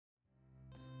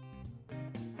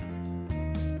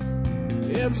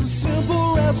It's a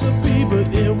simple recipe,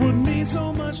 but it would mean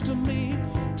so much to me.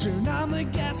 Turn on the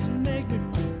gas and make me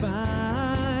feel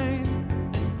fine.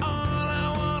 And all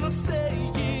I wanna say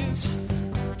is,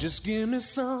 just give me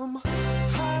some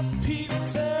hot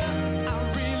pizza.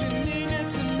 I really need it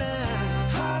tonight.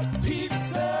 Hot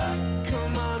pizza,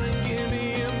 come on and give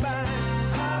me a bite.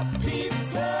 Hot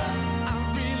pizza,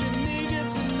 I really need it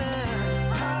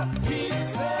tonight. Hot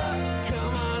pizza,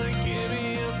 come on and give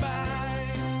me a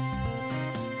bite.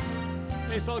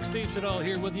 Hey folks, Steve Siddall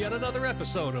here with yet another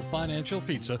episode of Financial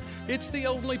Pizza. It's the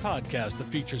only podcast that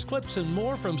features clips and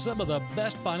more from some of the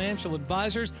best financial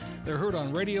advisors. They're heard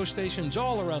on radio stations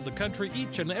all around the country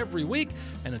each and every week,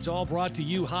 and it's all brought to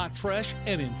you hot, fresh,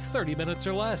 and in 30 minutes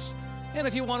or less. And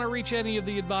if you want to reach any of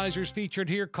the advisors featured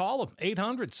here, call them,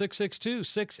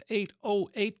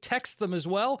 800-662-6808. Text them as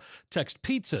well. Text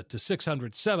PIZZA to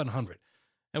 600-700.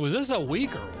 And was this a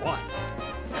week or what?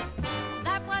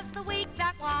 That was the week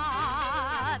that was.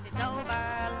 It's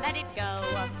over, let it go.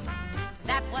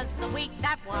 That was the week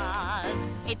that was.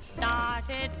 It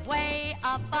started way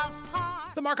above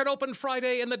par. The market opened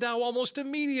Friday and the Dow almost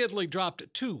immediately dropped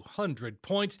 200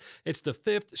 points. It's the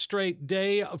fifth straight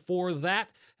day for that,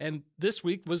 and this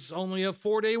week was only a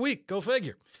 4-day week. Go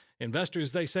figure.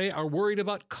 Investors, they say, are worried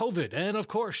about COVID and, of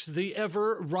course, the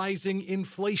ever-rising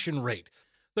inflation rate.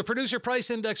 The Producer Price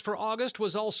Index for August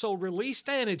was also released,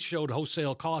 and it showed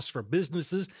wholesale costs for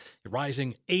businesses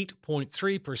rising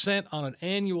 8.3% on an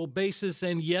annual basis.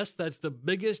 And yes, that's the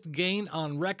biggest gain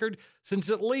on record since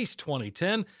at least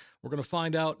 2010. We're going to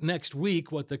find out next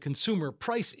week what the Consumer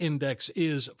Price Index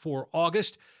is for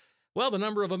August. Well, the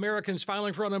number of Americans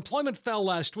filing for unemployment fell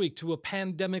last week to a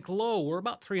pandemic low. We're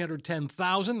about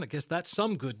 310,000. I guess that's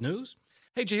some good news.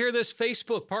 Hey, did you hear this?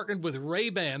 Facebook partnered with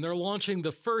Ray-Ban. They're launching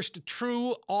the first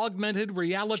true augmented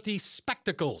reality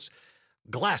spectacles.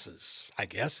 Glasses, I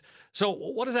guess. So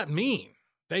what does that mean?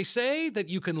 They say that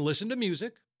you can listen to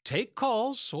music, take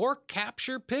calls, or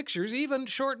capture pictures, even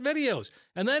short videos.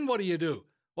 And then what do?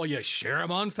 Well, you share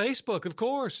them on Facebook, of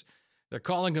course. They're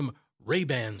calling them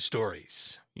Ray-Ban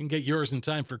stories. You can get yours in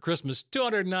time for Christmas,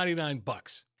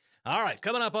 $299. All right,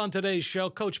 coming up on today's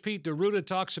show, Coach Pete D'Arruda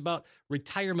talks about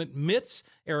retirement myths.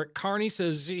 Eric Carney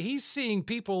says he's seeing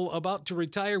people about to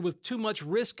retire with too much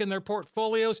risk in their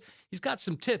portfolios. He's got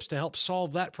some tips to help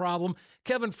solve that problem.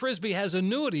 Kevin Frisbee has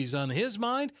annuities on his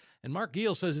mind. And Mark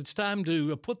Giel says it's time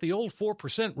to put the old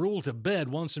 4% rule to bed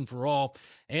once and for all.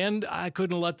 And I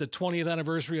couldn't let the 20th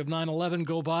anniversary of 9/11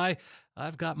 go by.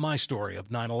 I've got my story of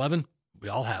 9/11. We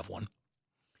all have one.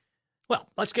 Well,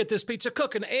 let's get this pizza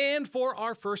cooking. And for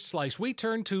our first slice, we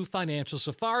turn to Financial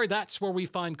Safari. That's where we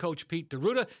find Coach Pete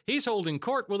D'Arruda. He's holding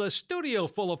court with a studio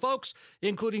full of folks,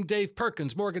 including Dave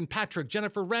Perkins, Morgan Patrick,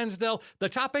 Jennifer Ransdell. The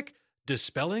topic,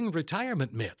 dispelling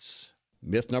retirement myths.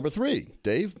 Myth number 3.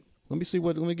 Dave, let me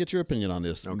get your opinion on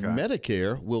this. Okay.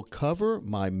 Medicare will cover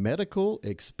my medical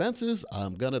expenses.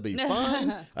 I'm going to be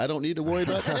fine. I don't need to worry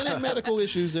about any medical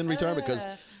issues in retirement because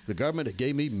the government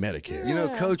gave me Medicare. You know,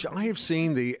 Coach, I have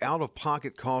seen the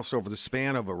out-of-pocket costs over the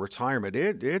span of a retirement.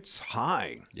 It's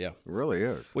high. Yeah. It really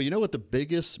is. Well, you know what the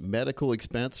biggest medical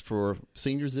expense for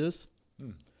seniors is?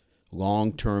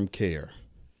 Long-term care.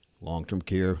 Long-term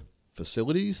care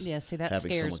facilities. Yeah, see, that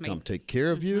having scares someone me. come take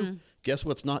care of you. Guess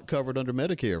what's not covered under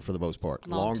Medicare for the most part?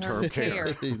 Long-term care.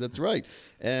 That's right.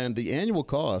 And the annual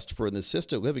cost for an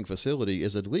assisted living facility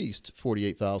is at least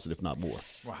 $48,000, if not more.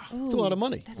 Wow. It's a lot of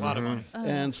money. A lot of money.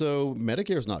 And so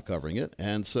Medicare's not covering it.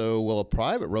 And so, a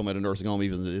private room at a nursing home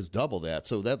even is double that.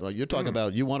 So that you're talking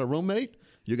about, you want a roommate?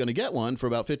 You're going to get one for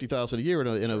about $50,000 a year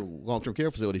in a long-term care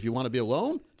facility. If you want to be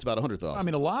alone, it's about $100,000. I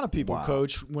mean, a lot of people,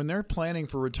 Coach, when they're planning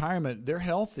for retirement, they're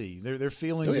healthy. They're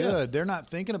feeling good. They're not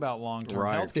thinking about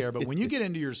long-term health care. But when you get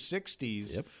into your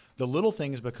 60s, the little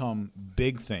things become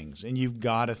big things, and you've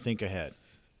got to think ahead.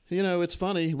 You know, it's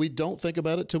funny. We don't think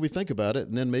about it till we think about it,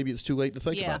 and then maybe it's too late to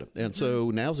think about it. And so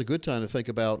now's a good time to think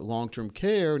about long-term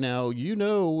care. Now, you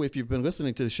know, if you've been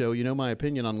listening to the show, you know my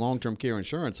opinion on long-term care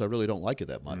insurance. I really don't like it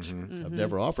that much. I've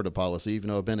never offered a policy, even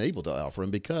though I've been able to offer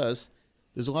them, because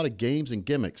there's a lot of games and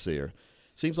gimmicks here.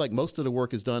 Seems like most of the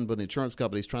work is done by the insurance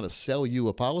companies trying to sell you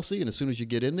a policy, and as soon as you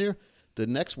get in there, the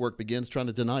next work begins trying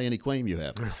to deny any claim you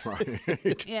have. Right.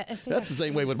 Yeah, That's the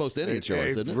same way with most any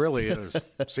insurance, isn't it? It really is.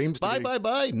 Seems to be.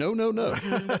 Bye. No.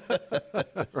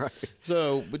 Right.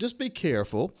 So, but just be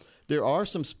careful. There are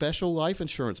some special life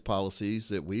insurance policies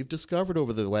that we've discovered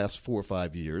over the last 4 or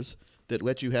 5 years that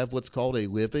let you have what's called a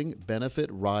living benefit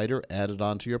rider added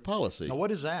onto your policy. Now, what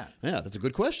is that? Yeah, that's a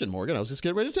good question, Morgan. I was just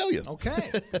getting ready to tell you.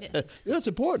 Okay. It's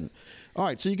important. All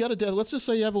right, so you got a let's just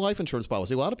say you have a life insurance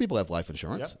policy. A lot of people have life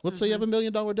insurance. Yep. Let's say you have $1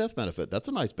 million death benefit. That's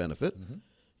a nice benefit.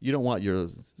 you don't want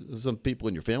some people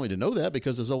in your family to know that,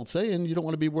 because there's old saying, you don't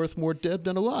want to be worth more dead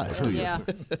than alive, do you? Yeah.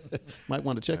 Might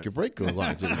want to check your brake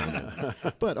lines.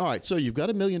 But all right, so you've got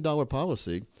 $1 million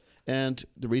policy, and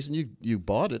the reason you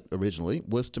bought it originally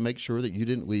was to make sure that you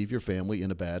didn't leave your family in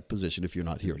a bad position if you're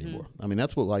not here anymore. I mean,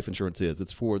 that's what life insurance is.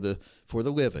 It's for the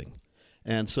living.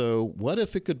 And so what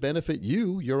if it could benefit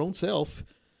you, your own self,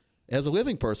 as a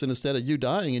living person, instead of you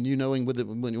dying and you knowing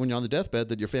when you're on the deathbed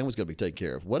that your family's going to be taken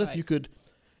care of? What if you could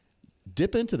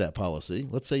dip into that policy?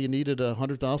 Let's say you needed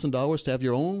 $100,000 to have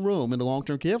your own room in the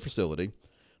long-term care facility.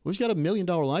 We've got $1 million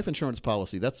life insurance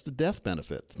policy. That's the death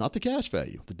benefit. It's not the cash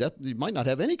value. You might not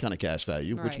have any kind of cash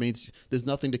value, which means there's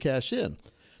nothing to cash in.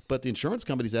 But the insurance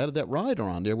companies added that rider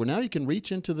on there where now you can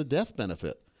reach into the death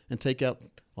benefit and take out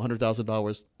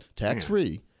 $100,000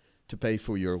 tax-free to pay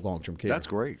for your long-term care. That's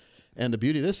great. And the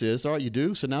beauty of this is, all right, you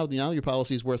do. So now your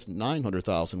policy is worth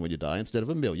 $900,000 when you die instead of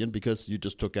 $1 million, because you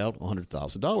just took out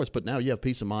 $100,000. But now you have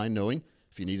peace of mind knowing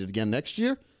if you need it again next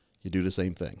year, you do the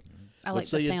same thing. I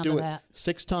Let's like say the you sound do of it that.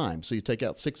 6 times, so you take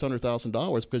out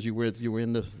 $600,000 because you were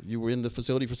in the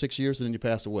facility for 6 years and then you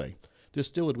pass away. There's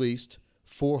still at least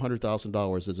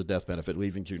 $400,000 as a death benefit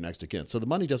leaving to your next of kin. So the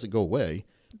money doesn't go away,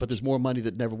 but there's more money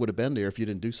that never would have been there if you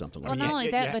didn't do something like that. Well, not only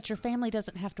that, but your family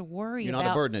doesn't have to worry You're about...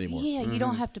 not a burden anymore. Yeah, you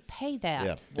don't have to pay that.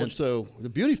 Yeah, and so the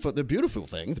beautiful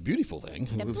thing of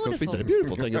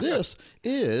this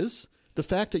is the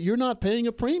fact that you're not paying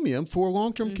a premium for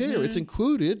long-term care. It's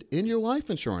included in your life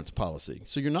insurance policy.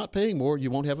 So you're not paying more.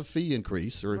 You won't have a fee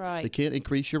increase, or they can't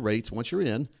increase your rates once you're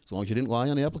in, as long as you didn't lie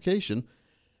on the application.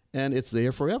 And it's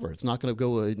there forever. It's not going to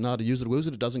go, not to use it or lose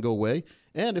it. It doesn't go away.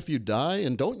 And if you die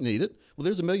and don't need it, well,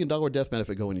 there's $1 million death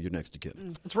benefit going to your next of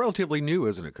kin. It's relatively new,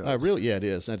 isn't it, Coach? Yeah, it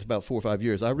is. And it's about 4 or 5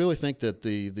 years. I really think that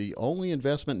the only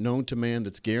investment known to man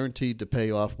that's guaranteed to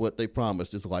pay off what they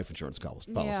promised is the life insurance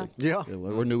policy. Yeah.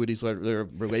 Or annuities, they're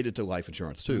related to life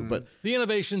insurance too. But the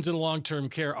innovations in long-term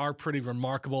care are pretty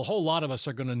remarkable. A whole lot of us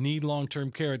are going to need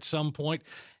long-term care at some point,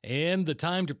 and the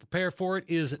time to prepare for it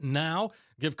is now.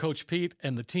 Give Coach Pete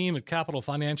and the team at Capital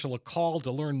Financial a call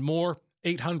to learn more.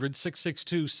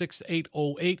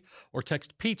 800-662-6808 or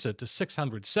text PIZZA to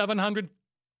 600-700.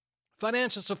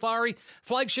 Financial Safari,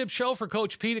 flagship show for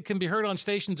Coach Pete. It can be heard on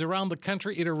stations around the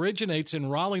country. It originates in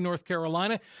Raleigh, North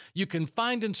Carolina. You can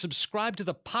find and subscribe to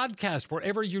the podcast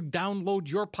wherever you download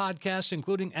your podcasts,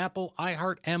 including Apple,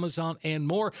 iHeart, Amazon, and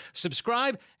more.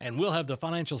 Subscribe, and we'll have the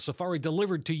Financial Safari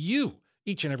delivered to you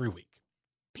each and every week.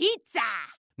 Pizza!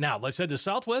 Now, let's head to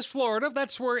Southwest Florida.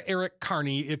 That's where Eric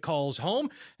Carney calls home,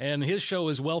 and his show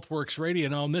is WealthWorks Radio.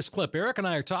 Now, in this clip, Eric and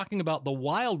I are talking about the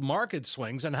wild market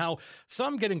swings and how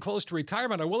some getting close to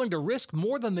retirement are willing to risk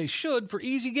more than they should for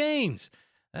easy gains.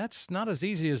 That's not as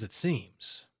easy as it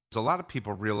seems. A lot of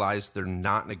people realize they're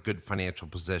not in a good financial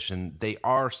position. They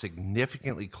are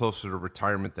significantly closer to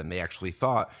retirement than they actually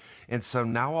thought. And so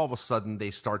now all of a sudden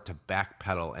they start to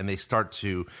backpedal and they start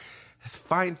to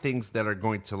find things that are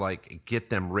going to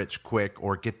get them rich quick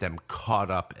or get them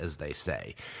caught up, as they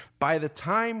say. By the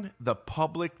time the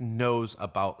public knows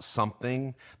about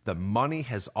something, the money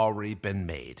has already been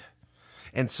made.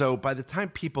 And so by the time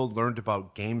people learned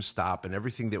about GameStop and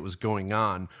everything that was going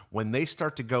on, when they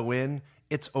start to go in,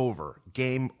 it's over.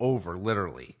 Game over,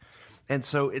 literally. And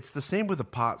so it's the same with the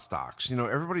pot stocks. You know,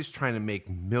 everybody's trying to make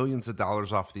millions of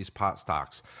dollars off of these pot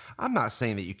stocks. I'm not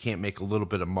saying that you can't make a little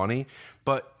bit of money,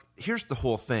 but here's the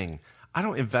whole thing. I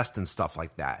don't invest in stuff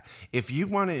like that. If you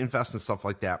want to invest in stuff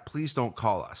like that, please don't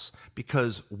call us,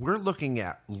 because we're looking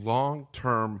at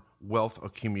long-term wealth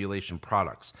accumulation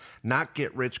products, not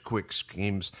get-rich-quick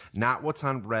schemes, not what's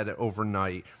on Reddit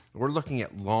overnight. We're looking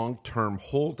at long-term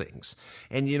holdings.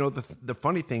 And, you know, the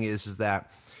funny thing is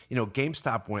that, you know,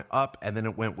 GameStop went up and then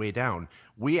it went way down.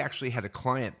 We actually had a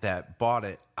client that bought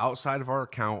it outside of our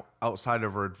account, outside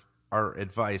of our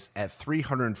advice, at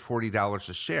 $340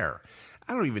 a share.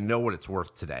 I don't even know what it's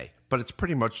worth today, but it's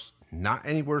pretty much not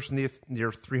anywhere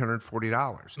near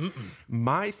 $340.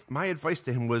 My advice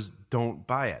to him was, don't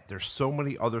buy it. There's so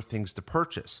many other things to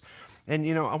purchase. And,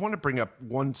 you know, I want to bring up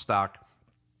one stock,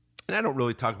 and I don't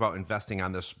really talk about investing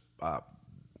on this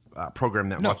program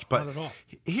that much, but not at all.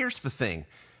 Here's the thing.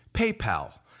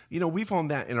 PayPal. You know, we've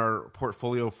owned that in our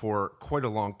portfolio for quite a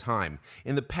long time.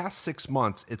 In the past 6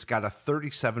 months, it's got a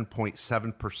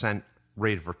 37.7%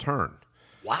 rate of return.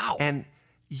 Wow. And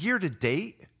year to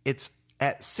date, it's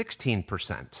at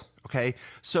 16%. Okay.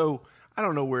 So I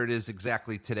don't know where it is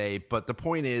exactly today, but the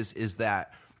point is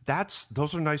that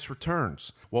those are nice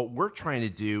returns. What we're trying to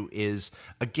do is,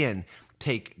 again,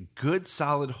 take good,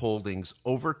 solid holdings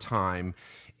over time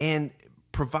and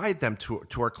provide them to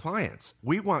our clients.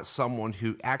 We want someone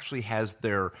who actually has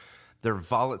their their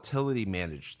volatility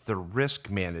managed, their risk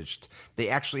managed. They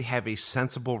actually have a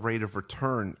sensible rate of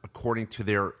return according to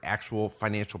their actual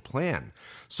financial plan.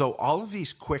 So all of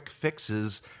these quick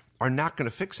fixes are not going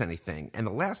to fix anything. And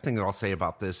the last thing that I'll say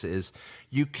about this is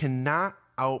you cannot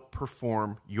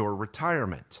outperform your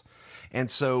retirement. And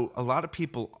so a lot of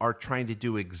people are trying to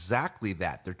do exactly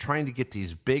that. They're trying to get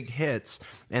these big hits,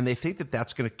 and they think that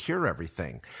that's going to cure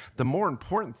everything. The more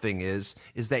important thing is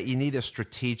that you need a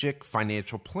strategic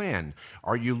financial plan.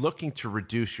 Are you looking to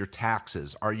reduce your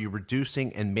taxes? Are you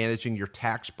reducing and managing your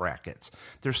tax brackets?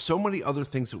 There's so many other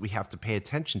things that we have to pay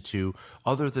attention to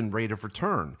other than rate of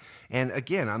return. And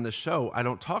again, on the show, I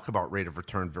don't talk about rate of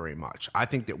return very much. I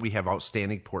think that we have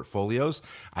outstanding portfolios.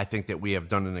 I think that we have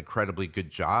done an incredibly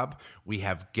good job. We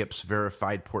have GIPS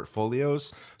verified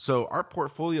portfolios. So our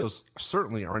portfolios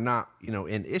certainly are not,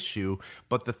 an issue.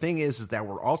 But the thing is that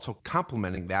we're also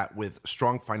complementing that with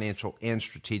strong financial and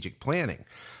strategic planning.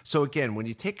 So again, when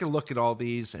you take a look at all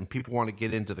these and people want to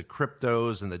get into the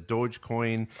cryptos and the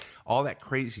Dogecoin, all that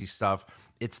crazy stuff,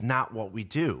 it's not what we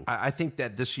do. I think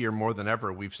that this year more than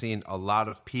ever, we've seen a lot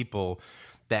of people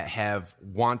that have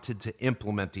wanted to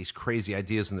implement these crazy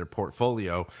ideas in their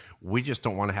portfolio. We just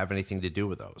don't want to have anything to do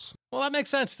with those. Well, that makes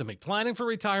sense to me. Planning for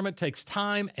retirement takes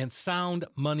time and sound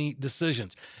money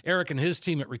decisions. Eric and his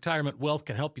team at Retirement Wealth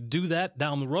can help you do that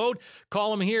down the road.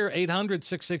 Call them here,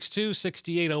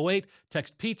 800-662-6808.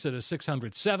 Text PIZZA to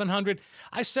 600-700.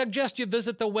 I suggest you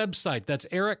visit the website. That's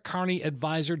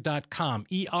ericcarneyadvisor.com,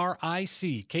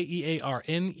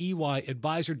 ERICKEARNEY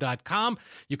advisor.com.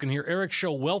 You can hear Eric's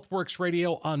show WealthWorks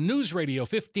Radio on News Radio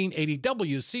 1580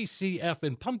 WCCF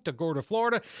in Punta Gorda,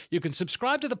 Florida. You can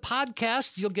subscribe to the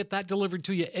podcast. You'll get that delivered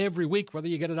to you every week, whether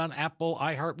you get it on Apple,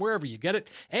 iHeart, wherever you get it.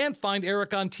 And find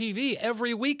Eric on TV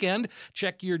every weekend.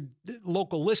 Check your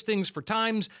local listings for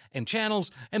times and channels,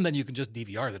 and then you can just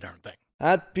DVR the darn thing.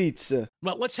 Hot pizza.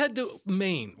 Well, let's head to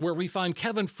Maine, where we find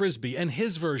Kevin Frisbee and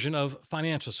his version of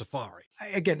Financial Safari.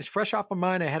 Again, it's fresh off my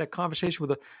mind. I had a conversation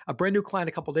with a brand new client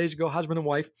a couple of days ago, husband and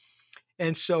wife.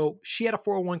 And so she had a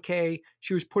 401k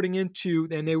she was putting into,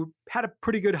 and they had a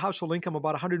pretty good household income,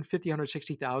 about $150,000,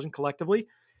 $160,000 collectively.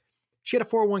 She had a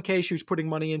 401k she was putting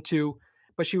money into,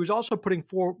 but she was also putting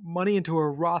money into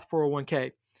her Roth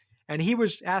 401k. And he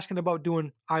was asking about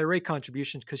doing IRA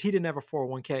contributions because he didn't have a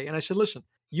 401k. And I said, listen,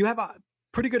 you have a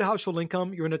pretty good household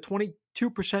income. You're in a 22%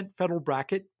 federal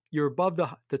bracket. You're above the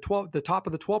top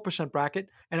of the 12% bracket.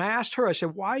 And I asked her, I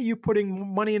said, why are you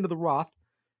putting money into the Roth?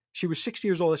 She was 60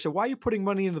 years old. I said, why are you putting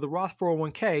money into the Roth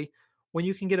 401k when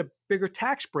you can get a bigger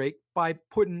tax break by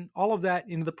putting all of that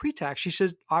into the pre-tax? She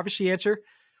said, obviously answer,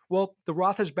 well, the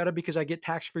Roth is better because I get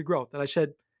tax-free growth. And I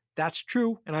said, that's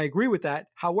true. And I agree with that.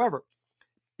 However,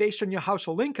 based on your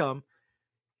household income,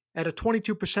 at a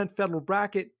 22% federal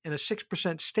bracket and a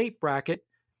 6% state bracket,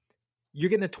 you're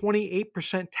getting a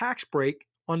 28% tax break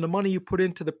on the money you put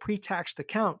into the pre-taxed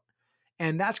account.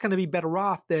 And that's going to be better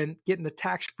off than getting the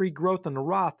tax-free growth on the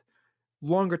Roth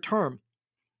longer term,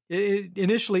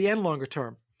 initially and longer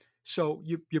term. So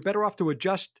you're better off to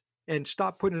adjust and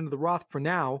stop putting into the Roth for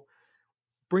now,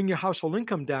 bring your household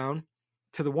income down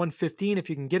to the 115 if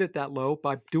you can get it that low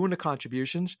by doing the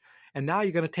contributions. And now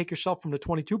you're going to take yourself from the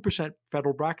 22%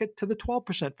 federal bracket to the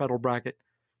 12% federal bracket.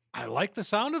 I like the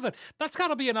sound of it. That's got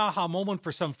to be an aha moment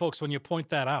for some folks when you point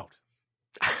that out.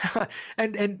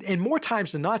 and more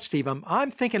times than not, Steve,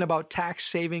 I'm thinking about tax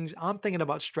savings. I'm thinking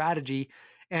about strategy.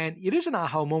 And it is an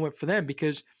aha moment for them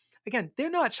because, again, they're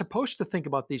not supposed to think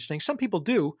about these things. Some people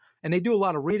do, and they do a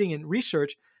lot of reading and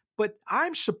research. But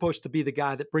I'm supposed to be the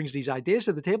guy that brings these ideas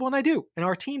to the table, and I do, and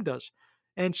our team does.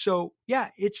 And so, yeah,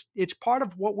 it's part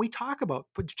of what we talk about,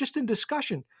 but just in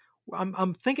discussion.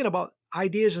 I'm thinking about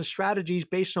ideas and strategies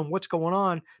based on what's going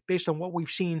on, based on what we've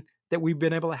seen that we've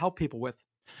been able to help people with.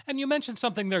 And you mentioned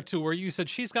something there, too, where you said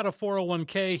she's got a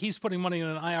 401k. He's putting money in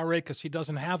an IRA because he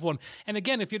doesn't have one. And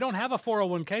again, if you don't have a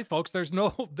 401k, folks, there's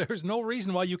no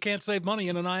reason why you can't save money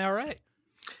in an IRA.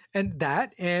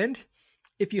 And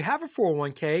if you have a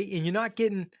 401k and you're not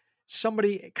getting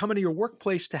somebody coming to your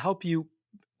workplace to help you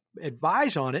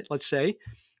advise on it, let's say,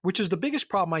 which is the biggest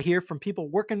problem I hear from people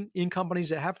working in companies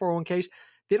that have 401ks,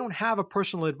 they don't have a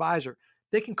personal advisor.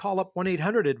 They can call up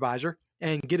 1-800-ADVISOR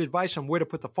and get advice on where to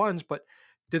put the funds, but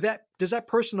does that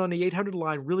person on the 800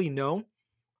 line really know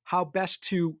how best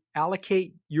to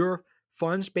allocate your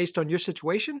funds based on your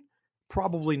situation?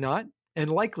 Probably not,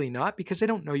 and likely not, because they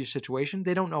don't know your situation.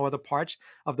 They don't know other parts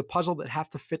of the puzzle that have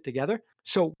to fit together.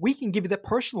 So we can give you that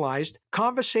personalized,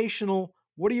 conversational,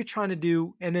 what are you trying to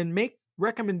do, and then make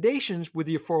recommendations with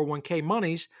your 401k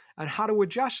monies on how to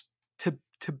adjust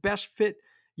to best fit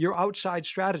your outside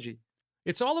strategy.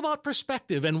 It's all about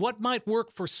perspective and what might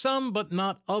work for some but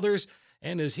not others.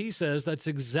 And as he says, that's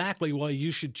exactly why you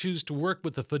should choose to work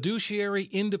with a fiduciary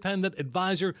independent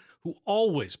advisor who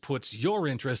always puts your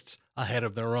interests ahead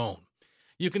of their own.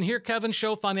 You can hear Kevin's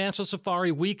show Financial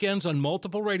Safari weekends on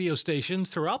multiple radio stations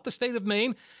throughout the state of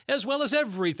Maine, as well as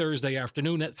every Thursday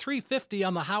afternoon at 3:50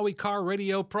 on the Howie Carr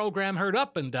radio program heard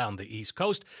up and down the East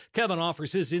Coast. Kevin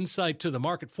offers his insight to the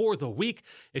market for the week.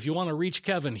 If you want to reach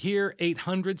Kevin here,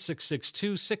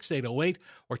 800-662-6808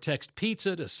 or text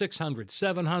PIZZA to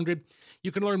 600-700.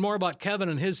 You can learn more about Kevin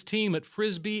and his team at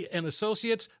Frisbie &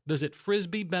 Associates. Visit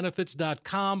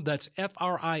frisbiebenefits.com. That's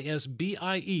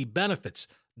FRISBIE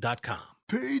benefits.com.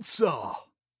 Pizza.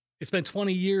 It's been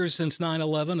 20 years since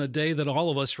 9/11, a day that all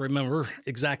of us remember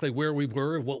exactly where we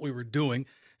were and what we were doing.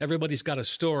 Everybody's got a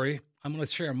story. I'm going to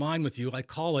share mine with you. I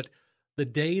call it the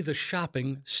day the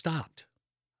shopping stopped.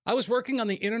 I was working on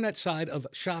the internet side of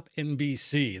Shop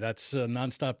NBC. That's a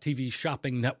nonstop TV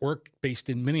shopping network based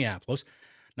in Minneapolis.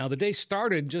 Now, the day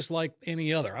started just like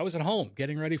any other. I was at home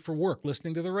getting ready for work,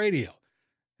 listening to the radio.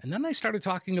 And then they started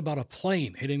talking about a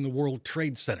plane hitting the World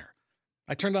Trade Center.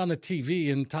 I turned on the TV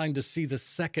in time to see the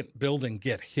second building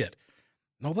get hit.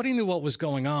 Nobody knew what was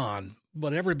going on,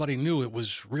 but everybody knew it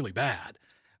was really bad.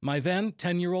 My then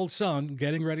 10-year-old son,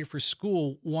 getting ready for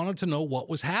school, wanted to know what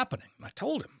was happening. I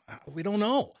told him, we don't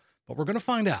know, but we're going to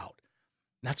find out.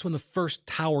 And that's when the first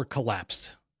tower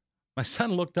collapsed. My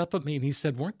son looked up at me and he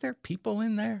said, "Weren't there people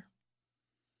in there?"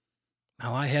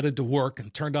 Now, I headed to work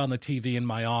and turned on the TV in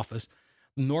my office.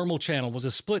 The normal channel was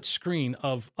a split screen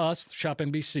of us, Shop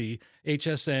NBC,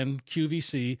 HSN,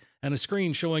 QVC, and a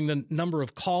screen showing the number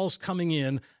of calls coming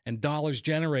in and dollars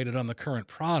generated on the current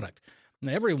product. And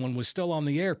everyone was still on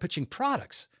the air pitching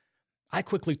products. I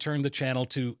quickly turned the channel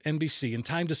to NBC in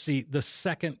time to see the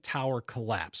second tower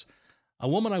collapse. A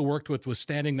woman I worked with was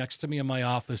standing next to me in my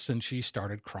office, and she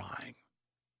started crying.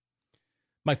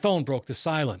 My phone broke the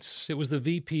silence. It was the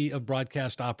VP of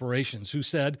Broadcast Operations who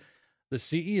said, "The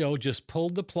CEO just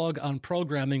pulled the plug on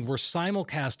programming. We're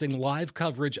simulcasting live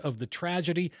coverage of the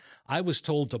tragedy. I was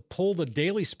told to pull the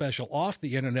daily special off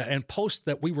the internet and post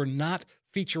that we were not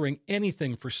featuring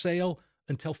anything for sale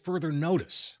until further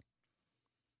notice."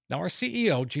 Now, our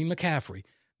CEO, Gene McCaffrey,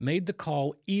 made the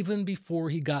call even before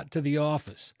he got to the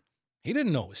office. He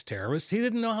didn't know it was terrorists. He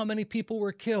didn't know how many people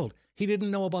were killed. He didn't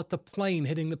know about the plane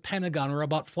hitting the Pentagon or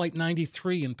about Flight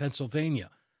 93 in Pennsylvania.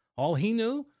 All he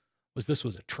knew was this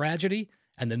was a tragedy,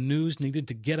 and the news needed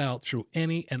to get out through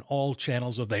any and all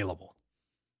channels available.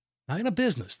 Now, in a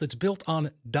business that's built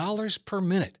on dollars per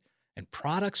minute and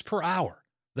products per hour,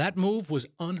 that move was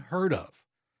unheard of.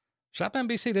 Shop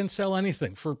NBC didn't sell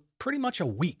anything for pretty much a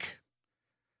week.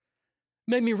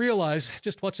 Made me realize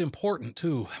just what's important,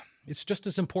 too. It's just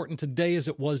as important today as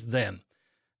it was then.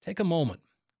 Take a moment.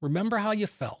 Remember how you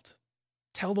felt.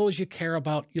 Tell those you care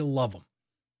about you love them.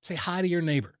 Say hi to your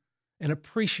neighbor. And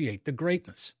appreciate the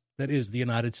greatness that is the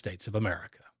United States of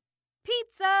America.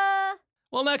 Pizza!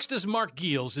 Well, next is Mark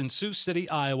Giels in Sioux City,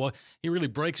 Iowa. He really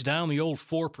breaks down the old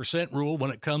 4% rule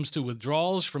when it comes to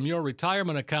withdrawals from your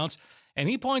retirement accounts, and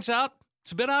he points out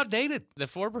it's a bit outdated. The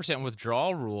 4%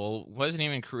 withdrawal rule wasn't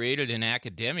even created in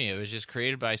academia. It was just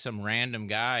created by some random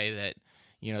guy that,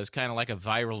 is kind of like a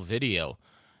viral video,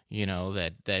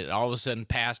 that all of a sudden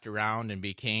passed around and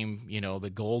became,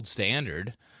 the gold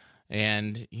standard.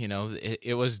 And,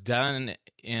 it was done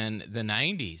in the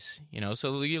 90s,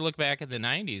 so you look back at the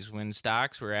 90s when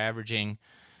stocks were averaging,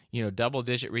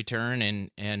 double-digit return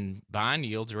and bond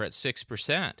yields are at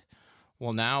 6%.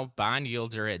 Well, now bond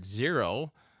yields are at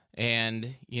 0,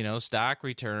 and, stock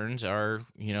returns are,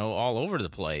 all over the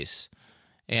place.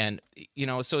 And,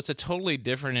 so it's a totally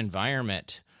different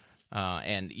environment.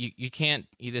 And you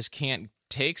just can't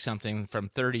take something from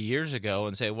 30 years ago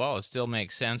and say, well, it still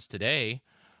makes sense today.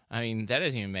 I mean, that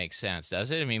doesn't even make sense,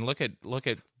 does it? I mean, look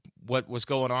at what was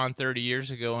going on 30 years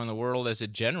ago in the world. As a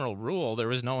general rule, there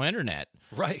was no internet.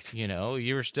 Right.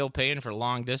 You were still paying for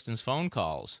long-distance phone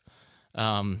calls.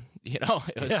 It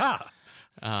was, yeah.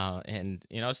 And,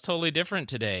 it's totally different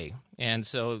today. And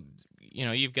so,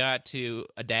 you've got to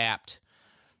adapt.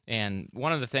 And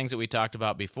one of the things that we talked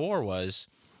about before was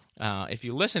if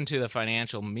you listen to the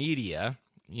financial media,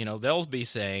 they'll be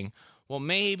saying, well,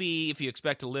 maybe if you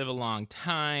expect to live a long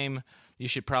time, you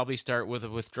should probably start with a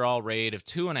withdrawal rate of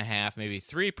 2.5%, maybe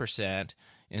 3%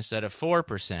 instead of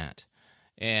 4%.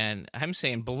 And I'm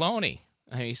saying baloney.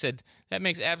 He said that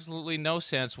makes absolutely no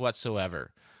sense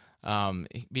whatsoever,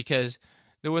 because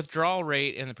the withdrawal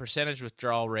rate and the percentage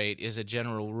withdrawal rate is a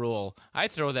general rule. I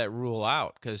throw that rule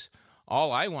out because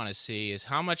all I want to see is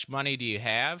how much money do you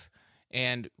have,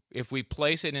 and if we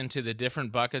place it into the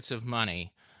different buckets of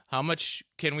money, how much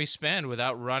can we spend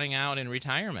without running out in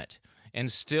retirement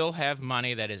and still have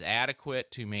money that is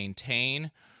adequate to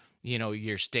maintain,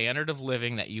 your standard of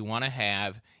living that you want to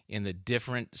have in the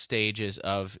different stages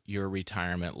of your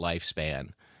retirement lifespan.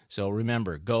 So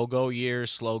remember, go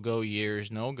years, slow go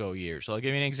years, no go years. So I'll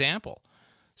give you an example.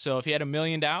 So if you had $1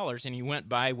 million and you went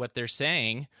by what they're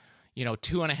saying,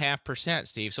 2.5%,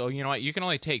 Steve. So you know what? You can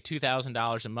only take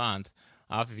 $2,000 a month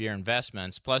off of your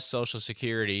investments plus Social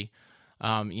Security.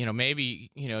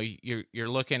 Maybe you're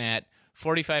looking at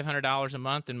 $4,500 a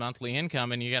month in monthly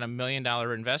income, and you got $1 million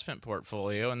investment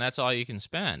portfolio, and that's all you can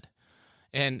spend.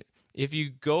 And if you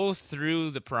go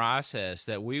through the process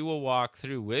that we will walk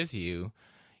through with you,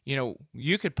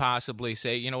 you could possibly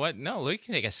say, you know what? No, we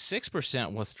can take a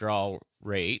 6% withdrawal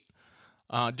rate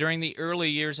during the early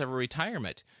years of a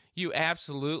retirement. You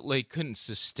absolutely couldn't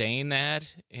sustain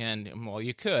that. And, well,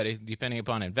 you could, depending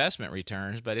upon investment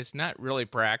returns, but it's not really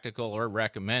practical or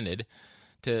recommended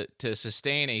to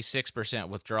sustain a 6%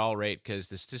 withdrawal rate, because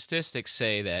the statistics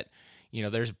say that,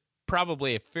 there's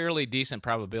probably a fairly decent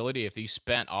probability if you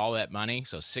spent all that money,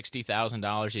 so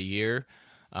 $60,000 a year,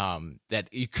 that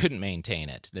you couldn't maintain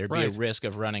it. There'd be a risk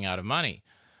of running out of money.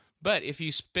 But if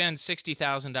you spend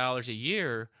 $60,000 a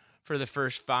year for the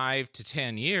first 5 to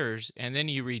 10 years, and then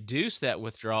you reduce that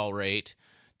withdrawal rate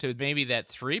to maybe that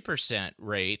 3%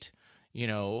 rate,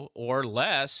 or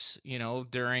less,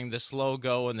 during the slow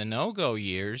go and the no go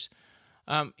years,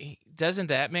 doesn't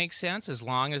that make sense? As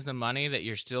long as the money that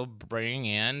you're still bringing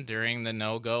in during the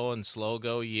no go and slow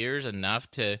go years enough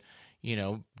to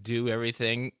do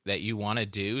everything that you want to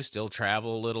do, still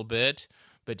travel a little bit,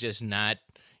 but just not,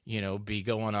 be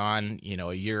going on,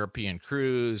 a European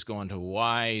cruise, going to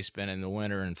Hawaii, spending the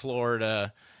winter in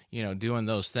Florida, doing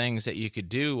those things that you could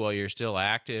do while you're still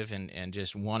active and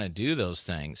just want to do those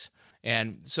things.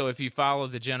 And so if you follow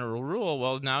the general rule,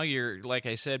 well, now you're, like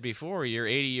I said before, you're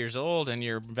 80 years old and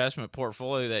your investment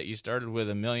portfolio that you started with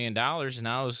 $1 million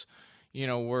now is,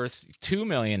 worth $2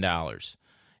 million.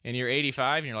 And you're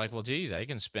 85 and you're like, well, geez, I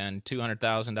can spend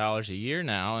 $200,000 a year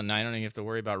now, and I don't even have to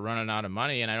worry about running out of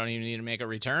money, and I don't even need to make a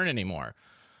return anymore.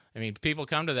 I mean, people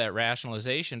come to that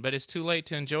rationalization, but it's too late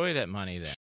to enjoy that money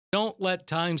then. Don't let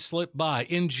time slip by.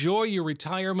 Enjoy your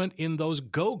retirement in those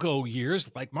go-go years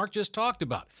like Mark just talked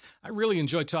about. I really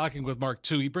enjoy talking with Mark,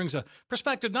 too. He brings a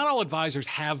perspective. Not all advisors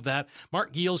have that.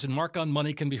 Mark Giels and Mark on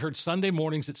Money can be heard Sunday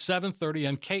mornings at 7:30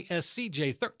 on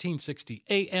KSCJ 1360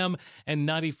 AM and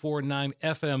 94.9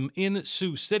 FM in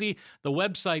Sioux City. The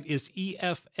website is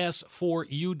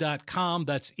EFS4U.com.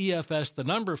 That's EFS, the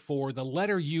number 4, the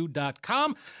letter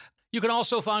U.com. You can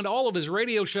also find all of his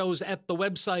radio shows at the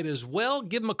website as well.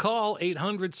 Give him a call,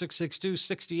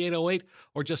 800-662-6808,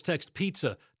 or just text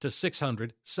PIZZA to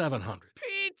 600-700.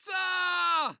 Pizza!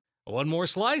 One more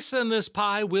slice, and this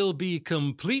pie will be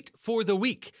complete for the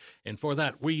week. And for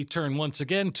that, we turn once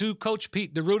again to Coach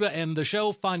Pete D'Arruda and the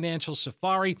show Financial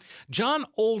Safari. John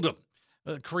Oldham,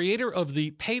 the creator of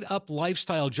the Paid Up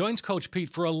Lifestyle, joins Coach Pete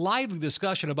for a lively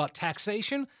discussion about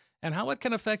taxation and how it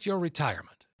can affect your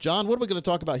retirement. John, what are we going to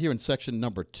talk about here in section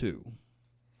number 2?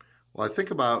 Well, I think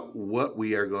about what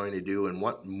we are going to do and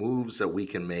what moves that we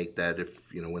can make that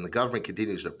if, when the government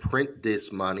continues to print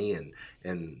this money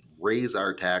and raise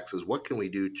our taxes, what can we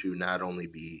do to not only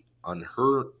be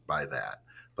unhurt by that,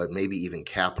 but maybe even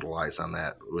capitalize on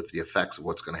that with the effects of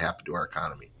what's going to happen to our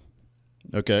economy?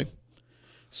 Okay.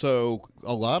 So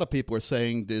a lot of people are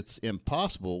saying that it's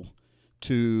impossible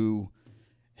to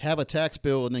have a tax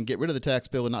bill and then get rid of the tax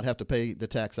bill and not have to pay the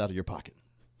tax out of your pocket.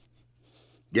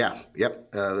 Yeah,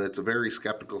 yep. That's a very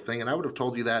skeptical thing. And I would have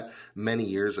told you that many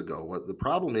years ago. What the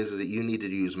problem is that you need to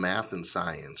use math and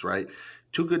science, right?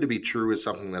 Too good to be true is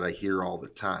something that I hear all the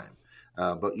time.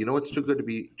 But you know what's too good to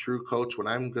be true, Coach? When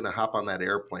I'm going to hop on that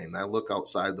airplane, and I look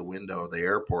outside the window of the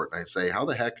airport and I say, how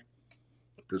the heck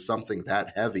does something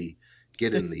that heavy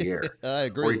get in the air? I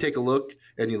agree. Or you take a look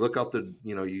and you look out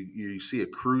you see a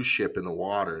cruise ship in the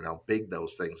water and how big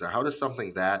those things are. How does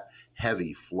something that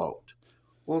heavy float?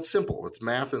 Well, it's simple. It's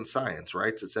math and science,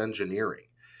 right? It's engineering.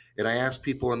 And I ask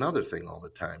people another thing all the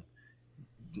time.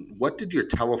 What did your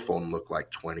telephone look like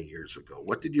 20 years ago?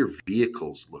 What did your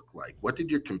vehicles look like? What did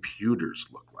your computers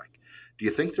look like? Do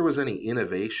you think there was any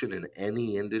innovation in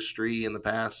any industry in the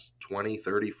past 20,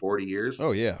 30, 40 years?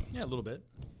 Oh, yeah. Yeah, a little bit.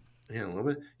 Yeah, a little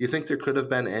bit. You think there could have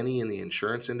been any in the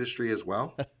insurance industry as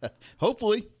well?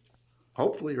 Hopefully.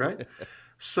 Hopefully, right?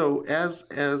 So as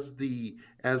the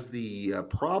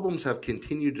problems have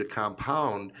continued to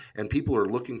compound and people are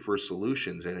looking for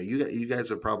solutions, you guys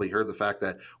have probably heard the fact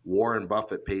that Warren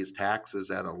Buffett pays taxes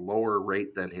at a lower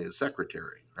rate than his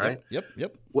secretary, right?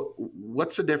 Yep.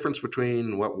 What's the difference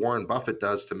between what Warren Buffett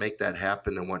does to make that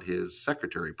happen and what his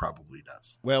secretary probably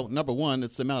does? Well, number one,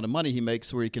 it's the amount of money he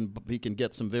makes where he can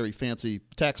get some very fancy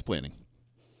tax planning.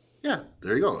 Yeah,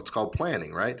 there you go. It's called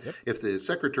planning, right? Yep. If the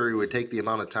secretary would take the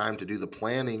amount of time to do the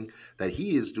planning that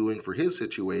he is doing for his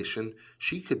situation,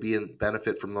 she could be in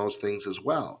benefit from those things as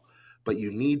well. But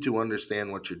you need to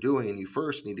understand what you're doing, and you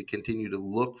first need to continue to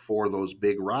look for those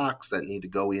big rocks that need to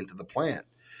go into the plan.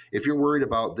 If you're worried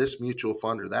about this mutual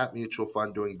fund or that mutual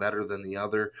fund doing better than the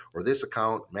other, or this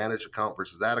account, managed account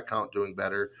versus that account doing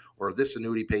better, or this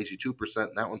annuity pays you 2%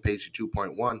 and that one pays you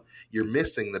 2.1, you're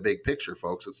missing the big picture,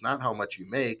 folks. It's not how much you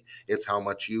make, it's how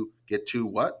much you get to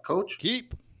what, Coach?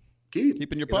 Keep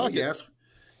in your pocket.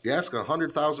 You ask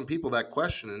 100,000 people that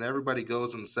question, and everybody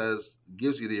goes and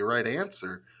gives you the right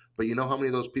answer. But you know how many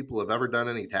of those people have ever done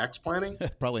any tax planning?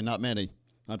 Probably not many,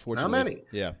 unfortunately. Not many.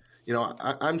 Yeah.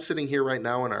 I'm sitting here right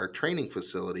now in our training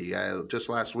facility. Just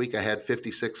last week, I had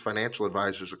 56 financial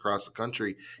advisors across the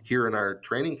country here in our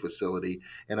training facility,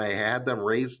 and I had them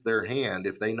raise their hand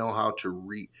if they know how to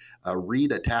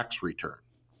read a tax return,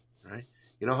 right?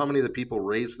 You know how many of the people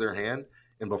raised their hand?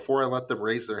 And before I let them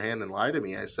raise their hand and lie to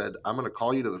me, I said, I'm going to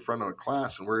call you to the front of the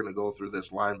class, and we're going to go through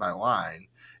this line by line,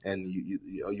 and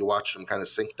you watch them kind of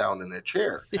sink down in their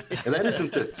chair. And that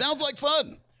isn't to... Sounds like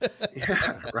fun.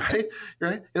 Yeah, right.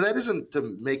 And that isn't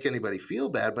to make anybody feel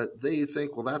bad, but they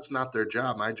think, well, that's not their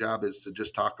job. My job is to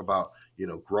just talk about,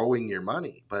 growing your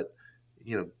money. But,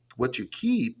 what you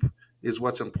keep is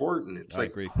what's important. It's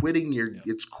like quitting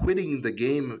it's quitting the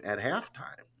game at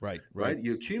halftime. Right.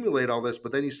 You accumulate all this,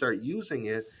 but then you start using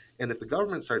it. And if the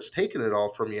government starts taking it all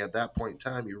from you at that point in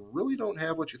time, you really don't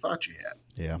have what you thought you had.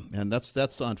 Yeah, and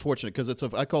that's unfortunate because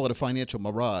I call it a financial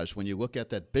mirage. When you look at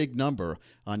that big number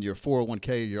on your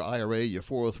 401k, your IRA, your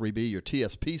 403b, your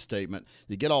TSP statement,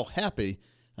 you get all happy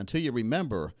until you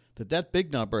remember that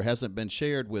big number hasn't been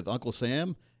shared with Uncle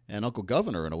Sam and Uncle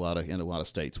Governor in a lot of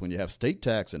states. When you have state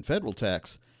tax and federal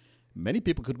tax, many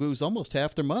people could lose almost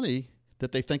half their money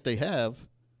that they think they have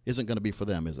isn't going to be for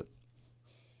them, is it?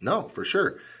 No, for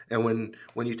sure. And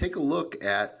when you take a look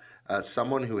at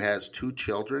someone who has 2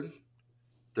 children,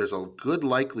 there's a good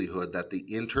likelihood that the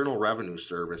Internal Revenue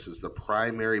Service is the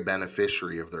primary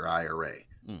beneficiary of their IRA.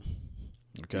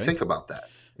 Okay. Think about that,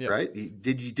 right?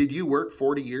 Did you work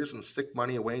 40 years and stick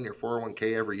money away in your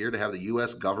 401k every year to have the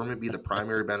U.S. government be the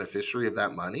primary beneficiary of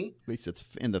that money? At least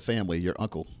it's in the family, your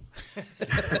uncle.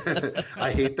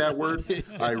 I hate that word.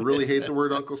 I really hate the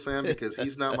word Uncle Sam because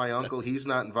he's not my uncle. He's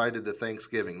not invited to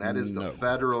Thanksgiving. That is the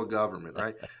federal government,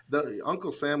 right? The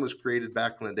Uncle Sam was created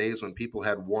back in the days when people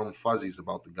had warm fuzzies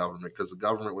about the government because the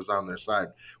government was on their side.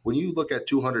 When you look at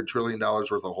 $200 trillion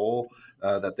worth of hole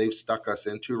that they've stuck us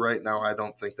into right now, I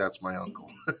don't think that's my uncle.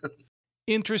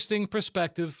 Interesting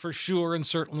perspective for sure, and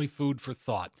certainly food for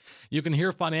thought. You can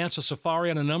hear Financial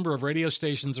Safari on a number of radio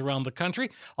stations around the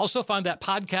country. Also find that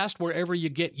podcast wherever you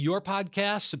get your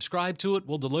podcasts. Subscribe to it.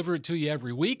 We'll deliver it to you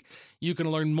every week. You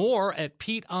can learn more at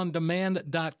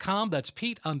PeteOnDemand.com. That's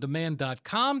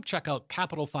PeteOnDemand.com. Check out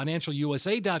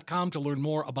CapitalFinancialUSA.com to learn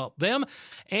more about them.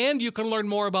 And you can learn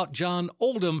more about John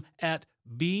Oldham at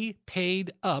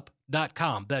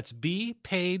BePaidUp.com. That's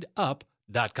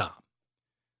BePaidUp.com.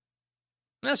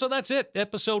 Now, so that's it.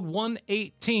 Episode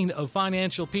 118 of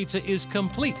Financial Pizza is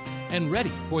complete and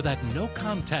ready for that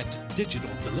no-contact digital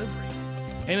delivery.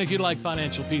 And if you'd like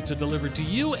Financial Pizza delivered to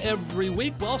you every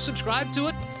week, well, subscribe to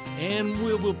it, and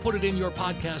we'll put it in your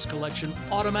podcast collection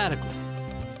automatically.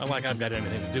 Not like I've got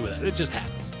anything to do with that. It just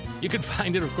happens. You can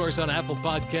find it, of course, on Apple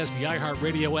Podcasts, the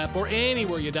iHeartRadio app, or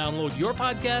anywhere you download your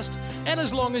podcast. And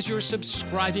as long as you're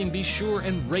subscribing, be sure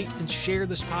and rate and share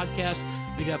this podcast.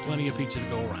 We got plenty of pizza to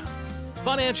go around.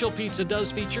 Financial Pizza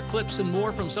does feature clips and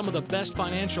more from some of the best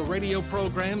financial radio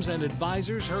programs and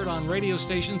advisors heard on radio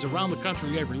stations around the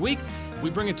country every week. We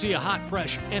bring it to you hot,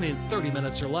 fresh, and in 30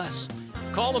 minutes or less.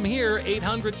 Call them here,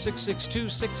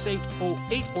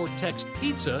 800-662-6808, or text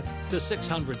PIZZA to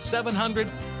 600-700.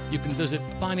 You can visit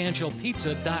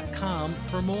financialpizza.com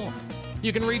for more.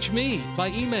 You can reach me by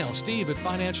email,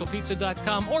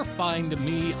 steve@financialpizza.com, or find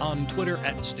me on Twitter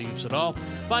 @SteveSidal.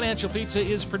 Financial Pizza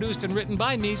is produced and written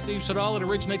by me, Steve Sidal. It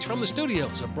originates from the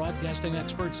studios of broadcasting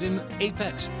experts in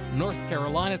Apex, North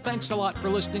Carolina. Thanks a lot for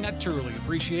listening. I truly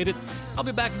appreciate it. I'll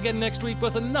be back again next week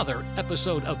with another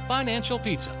episode of Financial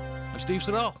Pizza. I'm Steve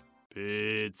Sidal.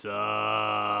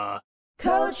 Pizza.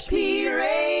 Coach P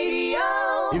Radio.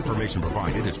 Information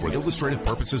provided is for illustrative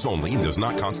purposes only and does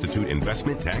not constitute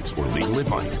investment, tax, or legal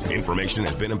advice. Information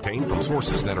has been obtained from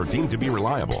sources that are deemed to be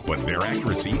reliable, but their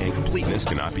accuracy and completeness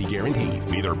cannot be guaranteed.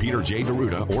 Neither Peter J.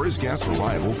 Deruta or his guests are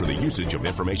liable for the usage of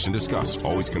information discussed.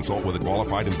 Always consult with a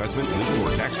qualified investment, legal,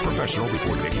 or tax professional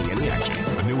before taking any action.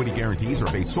 Annuity guarantees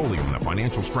are based solely on the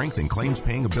financial strength and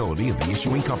claims-paying ability of the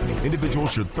issuing company.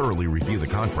 Individuals should thoroughly review the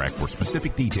contract for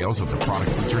specific details of the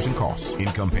product features and costs.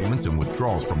 Income payments and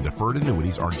withdrawals from deferred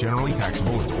annuities are generally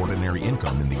taxable as ordinary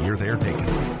income in the year they are taken.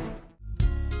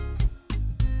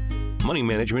 Money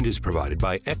management is provided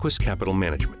by Equus Capital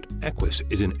Management. Equus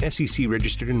is an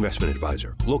SEC-registered investment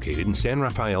advisor located in San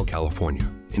Rafael,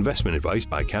 California. Investment advice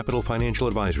by Capital Financial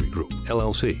Advisory Group,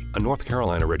 LLC, a North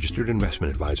Carolina-registered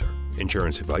investment advisor.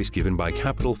 Insurance advice given by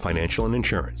Capital Financial and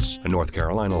Insurance, a North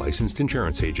Carolina licensed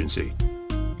insurance agency.